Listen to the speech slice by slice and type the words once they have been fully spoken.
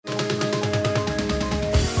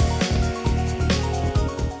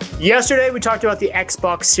Yesterday, we talked about the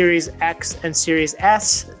Xbox Series X and Series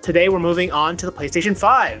S. Today, we're moving on to the PlayStation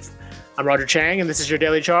 5. I'm Roger Chang, and this is your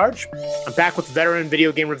Daily Charge. I'm back with veteran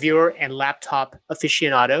video game reviewer and laptop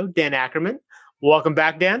aficionado, Dan Ackerman. Welcome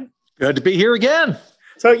back, Dan. Good to be here again.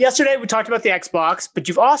 So yesterday, we talked about the Xbox, but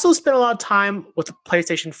you've also spent a lot of time with the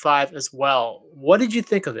PlayStation 5 as well. What did you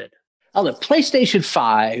think of it? Oh, the PlayStation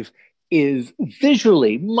 5 is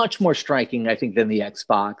visually much more striking, I think, than the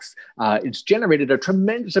Xbox. It's generated a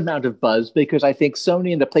tremendous amount of buzz because I think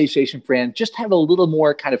Sony and the PlayStation brand just have a little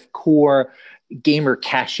more kind of core gamer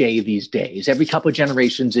cachet these days. Every couple of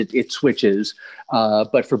generations, it switches.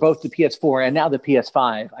 But for both the PS4 and now the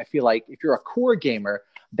PS5, I feel like if you're a core gamer,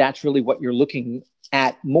 that's really what you're looking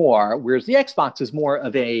at more, whereas the Xbox is more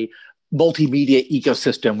of a multimedia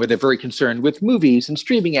ecosystem where they're very concerned with movies and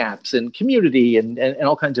streaming apps and community and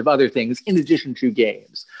all kinds of other things in addition to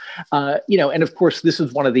games. And of course, this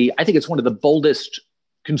is I think it's one of the boldest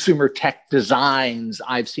consumer tech designs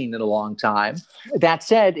I've seen in a long time. That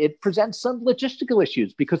said, it presents some logistical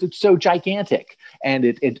issues because it's so gigantic and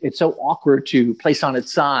it's so awkward to place on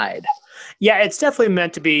its side. Yeah, it's definitely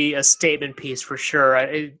meant to be a statement piece for sure.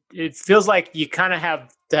 It feels like you kind of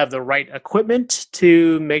have to have the right equipment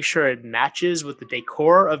to make sure it matches with the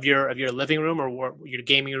decor of your living room or your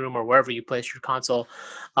gaming room or wherever you place your console.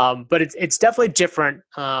 But it's definitely different.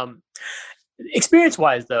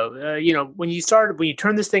 Experience-wise, though, when you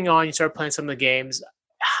turn this thing on, you start playing some of the games.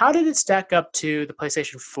 How did it stack up to the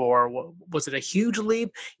PlayStation 4? Was it a huge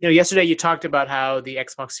leap? Yesterday you talked about how the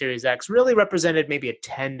Xbox Series X really represented maybe a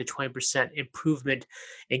 10 to 20% improvement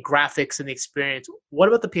in graphics and the experience. What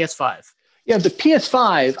about the PS5? Yeah, the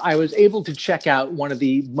PS5, I was able to check out one of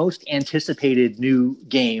the most anticipated new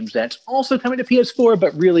games that's also coming to PS4,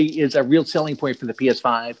 but really is a real selling point for the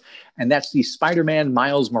PS5, and that's the Spider-Man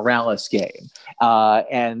Miles Morales game.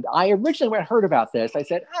 And I originally, when I heard about this, I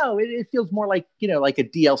said, it feels more like a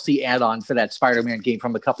DLC add-on for that Spider-Man game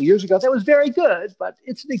from a couple years ago. That was very good, but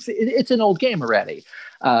it's an old game already.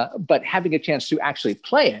 But having a chance to actually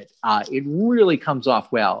play it, it really comes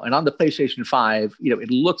off well. And on the PlayStation 5, it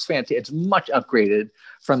looks fantastic. It's much upgraded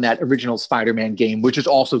from that original Spider-Man game, which is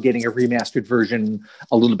also getting a remastered version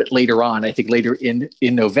a little bit later on, I think later in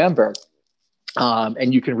November.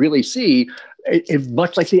 And you can really see,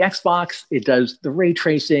 much like the Xbox, it does the ray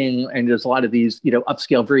tracing and does a lot of these,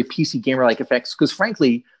 upscale, very PC gamer-like effects. Because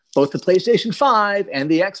frankly, both the PlayStation 5 and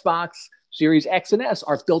the Xbox Series X and S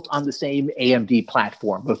are built on the same AMD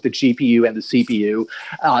platform, both the GPU and the CPU.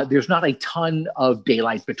 There's not a ton of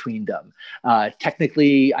daylight between them.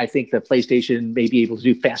 Technically, I think the PlayStation may be able to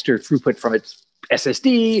do faster throughput from its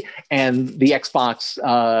SSD, and the Xbox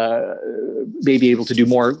may be able to do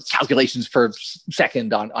more calculations per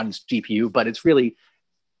second on its GPU, but it's really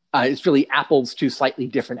apples to slightly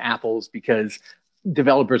different apples because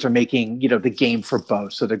developers are making the game for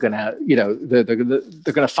both, so they're gonna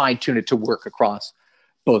fine tune it to work across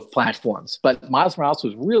both platforms. But Miles Morales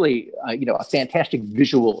was really a fantastic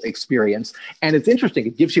visual experience, and it's interesting.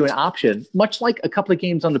 It gives you an option, much like a couple of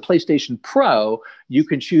games on the PlayStation Pro. You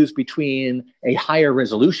can choose between a higher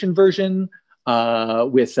resolution version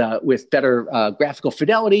with better graphical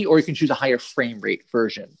fidelity, or you can choose a higher frame rate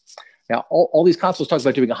version. Now, all these consoles talk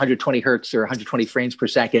about doing 120 hertz or 120 frames per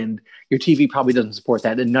second. Your TV probably doesn't support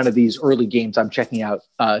that, and none of these early games I'm checking out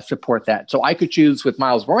support that. So I could choose with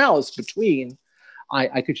Miles Morales between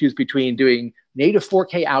doing native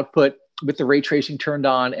 4K output with the ray tracing turned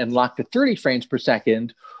on and locked to 30 frames per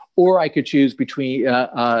second, or I could choose between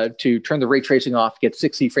to turn the ray tracing off, get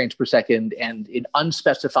 60 frames per second, and in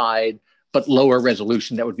unspecified but lower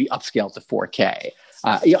resolution that would be upscaled to 4K.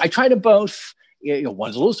 I tried them both.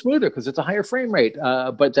 One's a little smoother because it's a higher frame rate,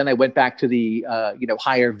 but then I went back to the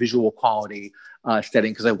higher visual quality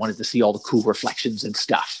setting because I wanted to see all the cool reflections and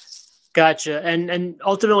stuff. Gotcha. And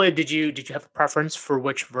ultimately, did you have a preference for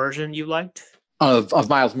which version you liked of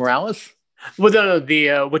Miles Morales? Well,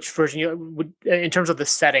 which version you would, in terms of the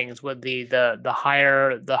settings, would the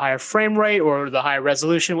higher frame rate or the higher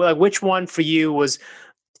resolution? Like, which one for you was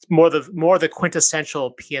more the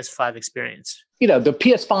quintessential PS5 experience? The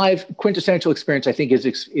PS5 quintessential experience, I think,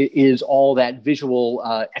 is all that visual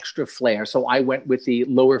extra flair. So I went with the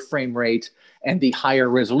lower frame rate and the higher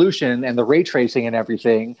resolution and the ray tracing and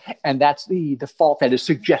everything. And that's the default that is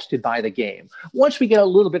suggested by the game. Once we get a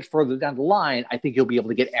little bit further down the line, I think you'll be able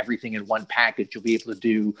to get everything in one package. You'll be able to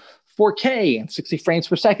do 4K and 60 frames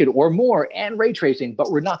per second or more and ray tracing,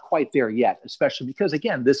 but we're not quite there yet, especially because,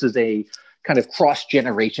 again, this is a kind of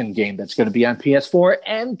cross-generation game that's going to be on PS4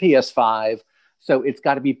 and PS5. So it's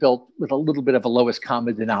got to be built with a little bit of a lowest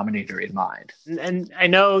common denominator in mind. And I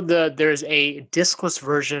know there's a discless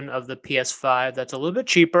version of the PS5 that's a little bit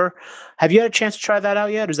cheaper. Have you had a chance to try that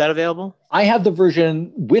out yet? Is that available? I have the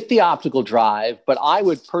version with the optical drive, but I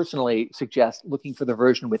would personally suggest looking for the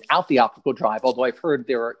version without the optical drive, although I've heard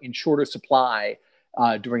they're in shorter supply.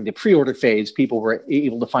 During the pre-order phase, people were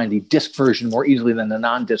able to find the disc version more easily than the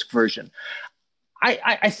non-disc version.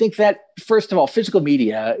 I think that, first of all, physical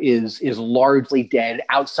media is largely dead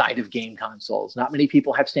outside of game consoles. Not many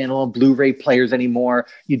people have standalone Blu-ray players anymore.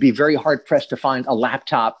 You'd be very hard-pressed to find a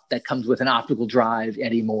laptop that comes with an optical drive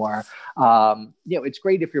anymore. It's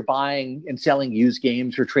great if you're buying and selling used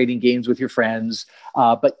games or trading games with your friends,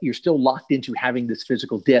 but you're still locked into having this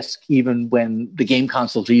physical disc, even when the game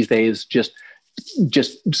consoles these days just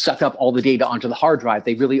suck up all the data onto the hard drive.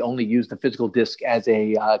 They really only use the physical disc as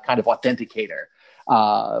a kind of authenticator.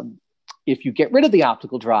 If you get rid of the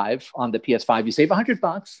optical drive on the PS5, you save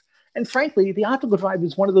 $100. And frankly, the optical drive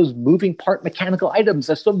is one of those moving part mechanical items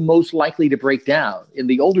that's the most likely to break down. In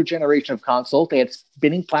the older generation of consoles, they had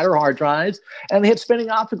spinning platter hard drives and they had spinning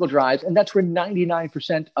optical drives. And that's where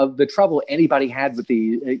 99% of the trouble anybody had with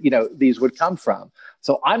these would come from.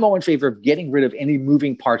 So I'm all in favor of getting rid of any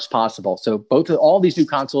moving parts possible. So all these new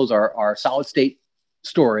consoles are solid state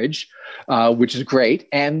storage, which is great.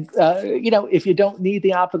 And, if you don't need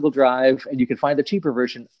the optical drive and you can find the cheaper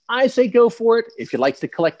version, I say go for it. If you like to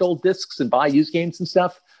collect old discs and buy used games and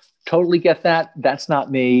stuff, totally get that. That's not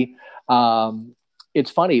me. It's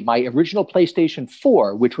funny. My original PlayStation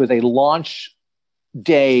 4, which was a launch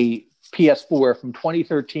day PS4 from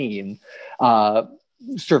 2013,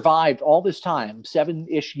 survived all this time,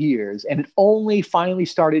 7-ish years, and it only finally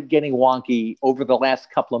started getting wonky over the last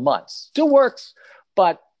couple of months. Still works,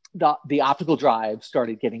 but the optical drive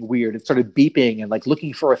started getting weird. It started beeping and like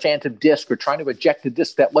looking for a phantom disc or trying to eject a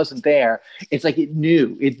disc that wasn't there. It's like it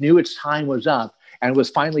knew its time was up, and it was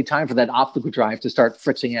finally time for that optical drive to start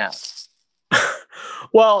fritzing out.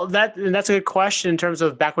 Well, that's a good question in terms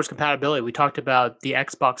of backwards compatibility. We talked about the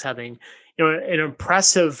Xbox having an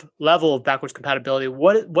impressive level of backwards compatibility.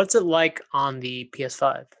 What's it like on the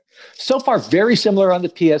PS5? So far, very similar on the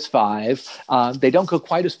PS5. They don't go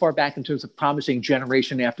quite as far back in terms of promising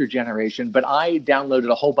generation after generation, but I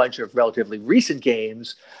downloaded a whole bunch of relatively recent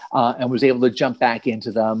games and was able to jump back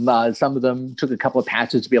into them. Some of them took a couple of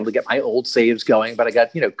patches to be able to get my old saves going, but I got,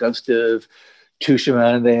 Ghost of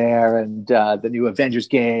Tsushima in there and the new Avengers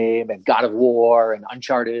game and God of War and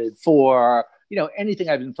Uncharted 4. Anything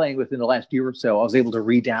I've been playing with in the last year or so, I was able to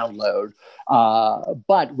re-download.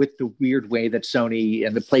 But with the weird way that Sony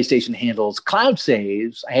and the PlayStation handles cloud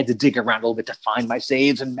saves, I had to dig around a little bit to find my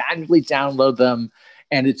saves and manually download them.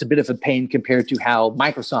 And it's a bit of a pain compared to how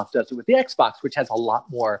Microsoft does it with the Xbox, which has a lot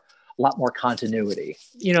more continuity.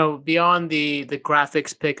 Beyond the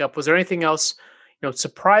graphics pickup, was there anything else,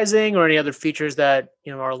 surprising or any other features that,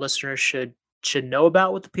 our listeners should know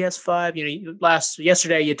about with the PS5?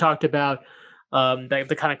 Yesterday you talked about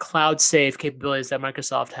the kind of cloud save capabilities that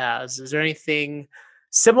Microsoft has. Is there anything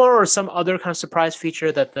similar or some other kind of surprise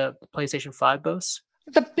feature that the PlayStation 5 boasts?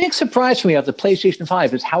 The big surprise for me of the PlayStation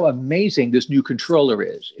 5 is how amazing this new controller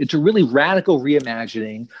is. It's a really radical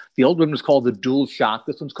reimagining. The old one was called the DualShock.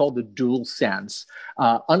 This one's called the DualSense.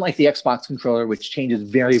 Unlike the Xbox controller, which changes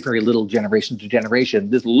very, very little generation to generation,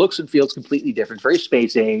 this looks and feels completely different, very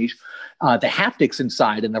space age. The haptics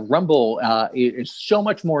inside and the rumble is so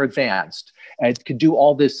much more advanced. And it can do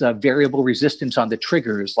all this variable resistance on the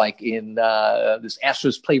triggers, like in this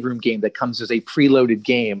Astro's Playroom game that comes as a preloaded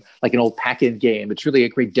game, like an old pack-in game. It's really a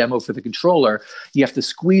great demo for the controller. You have to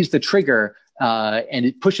squeeze the trigger and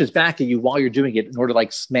it pushes back at you while you're doing it in order to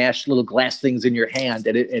like smash little glass things in your hand.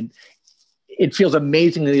 And it feels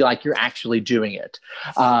amazingly like you're actually doing it.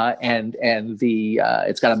 And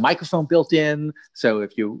it's got a microphone built in. So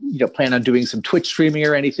if you plan on doing some Twitch streaming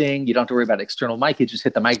or anything, you don't have to worry about external mic. You just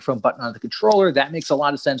hit the microphone button on the controller. That makes a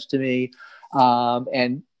lot of sense to me.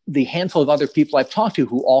 And the handful of other people I've talked to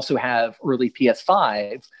who also have early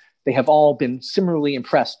PS5, they have all been similarly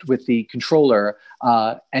impressed with the controller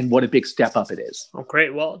and what a big step up it is. Oh,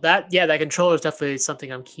 great. Well, that controller is definitely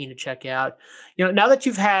something I'm keen to check out. Now that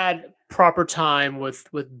you've had proper time with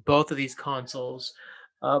both of these consoles,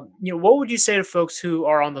 what would you say to folks who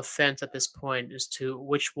are on the fence at this point as to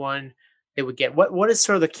which one they would get? What is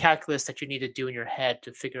sort of the calculus that you need to do in your head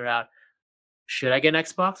to figure out, should I get an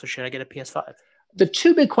Xbox or should I get a PS5? The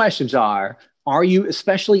two big questions are you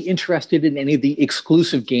especially interested in any of the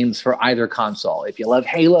exclusive games for either console? If you love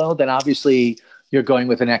Halo, then obviously you're going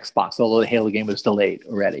with an Xbox, although the Halo game was delayed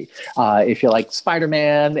already. If you like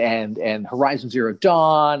Spider-Man and Horizon Zero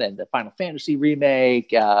Dawn and the Final Fantasy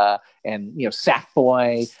remake and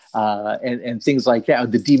Sackboy and things like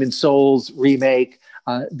that, the Demon Souls remake,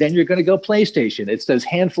 then you're going to go PlayStation. It's those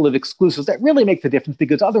handful of exclusives that really make the difference,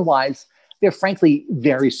 because otherwise they're frankly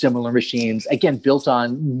very similar machines, again, built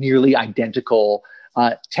on nearly identical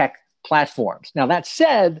tech platforms. Now, that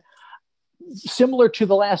said, similar to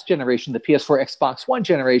the last generation, the PS4, Xbox One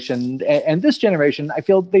generation, and this generation, I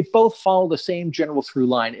feel they both follow the same general through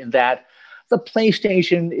line in that the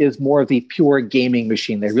PlayStation is more of the pure gaming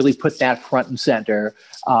machine. They really put that front and center,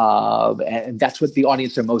 and that's what the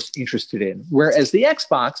audience are most interested in. Whereas the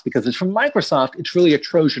Xbox, because it's from Microsoft, it's really a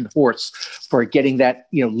Trojan horse for getting that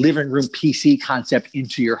living room PC concept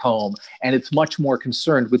into your home, and it's much more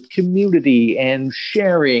concerned with community and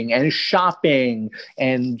sharing and shopping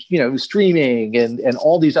and streaming and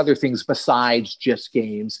all these other things besides just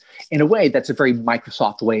games. In a way, that's a very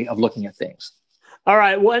Microsoft way of looking at things. All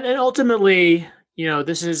right. Well, and ultimately,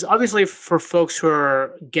 this is obviously for folks who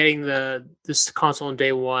are getting this console on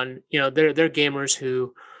day one. They're gamers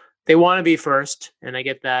who they want to be first, and I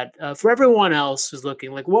get that. For everyone else who's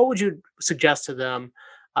looking, like, what would you suggest to them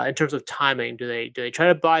in terms of timing? Do they try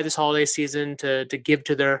to buy this holiday season to give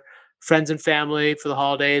to their friends and family for the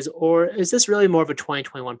holidays, or is this really more of a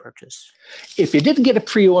 2021 purchase? If you didn't get a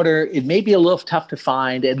pre-order, it may be a little tough to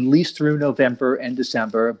find, at least through November and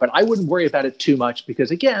December, but I wouldn't worry about it too much because,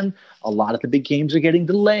 again, a lot of the big games are getting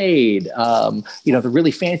delayed. The really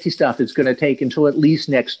fancy stuff is going to take until at least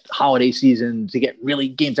next holiday season to get really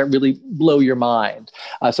games that really blow your mind.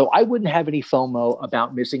 So I wouldn't have any FOMO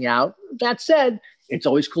about missing out. That said, it's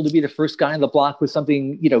always cool to be the first guy on the block with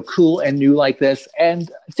something, cool and new like this. And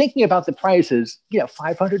thinking about the prices,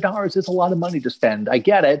 $500 is a lot of money to spend. I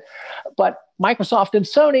get it. But Microsoft and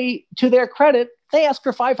Sony, to their credit, they ask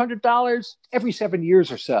for $500 every 7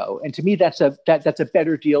 years or so. And to me, that's a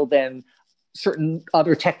better deal than certain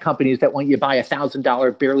other tech companies that want you to buy a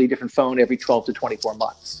 $1,000 barely different phone every 12 to 24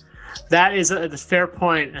 months. That is a fair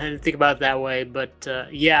point. I didn't think about it that way. But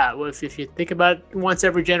if you think about it once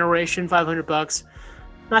every generation, $500,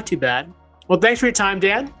 not too bad. Well, thanks for your time,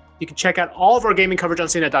 Dan. You can check out all of our gaming coverage on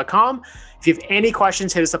CNET.com. If you have any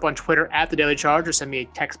questions, hit us up on Twitter @The Daily Charge or send me a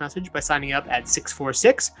text message by signing up at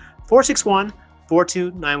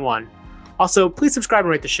 646-461-4291. Also, please subscribe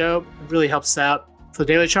and rate the show. It really helps us out. For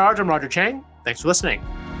The Daily Charge, I'm Roger Chang. Thanks for listening.